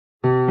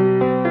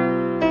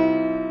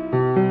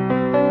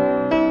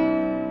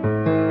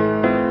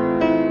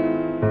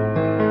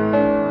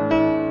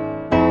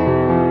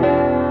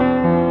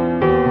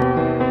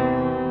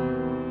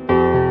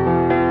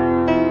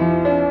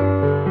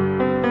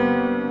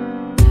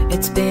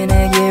It's been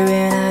a year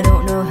and I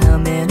don't know how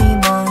many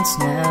months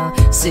now,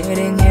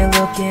 sitting here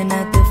looking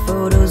at the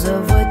photos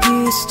of what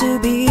used to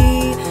be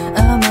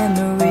our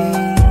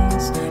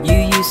memories. You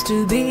used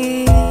to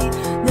be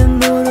the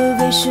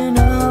motivation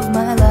of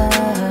my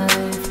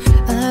life.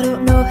 I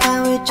don't know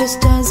how it just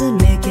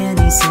doesn't make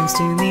any sense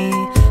to me,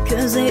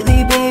 'cause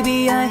lately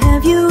baby I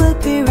have you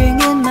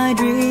appearing in my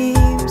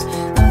dreams.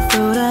 I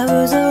thought I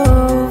was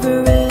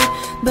over it,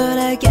 but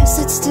I guess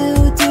it's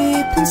still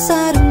deep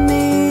inside of me.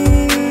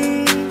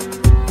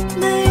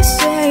 They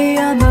say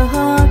I'm a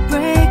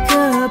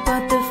heartbreaker,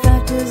 but the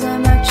fact is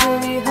I'm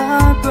actually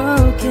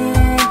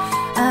heartbroken.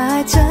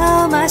 I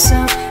tell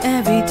myself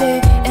every day,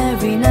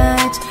 every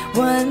night,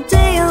 one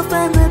day I'll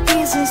find the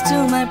pieces to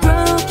my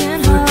broken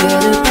heart.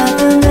 Forget about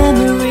the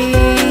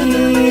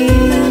memories,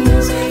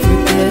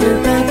 forget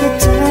about the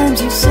times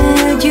you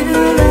said you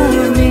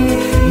loved me.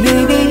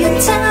 Maybe in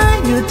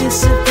time you'll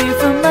disappear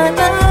from my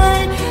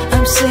mind.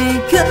 I'm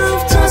sick of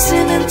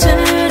tossing and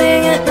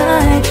turning at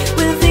night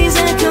with these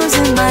echoes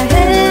in my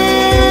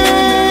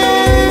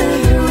head,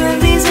 with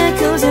these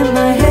echoes in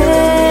my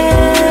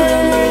head.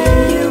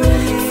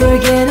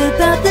 Forget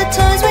about the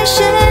times we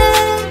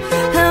shared,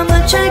 how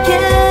much I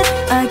get,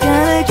 I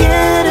gotta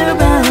get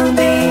around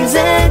these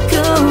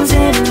echoes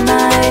in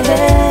my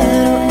head. I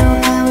don't know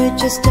how it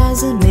just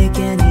doesn't make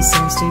any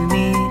sense to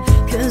me,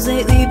 'cause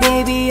lately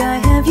baby I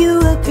have you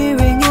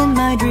appearing in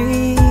my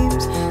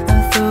dreams. I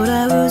thought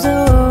I was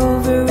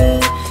over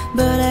it,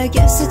 but I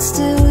guess it's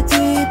still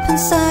deep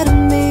inside of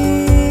me.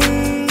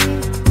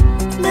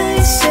 They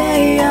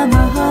say I'm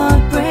a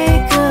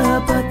heartbreaker,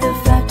 but the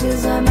fact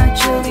is I'm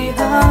actually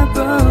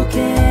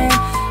heartbroken.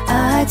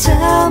 I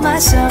tell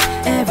myself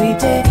every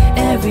day,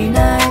 every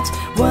night,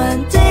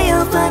 one day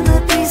I'll find the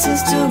pieces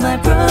to my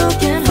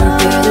broken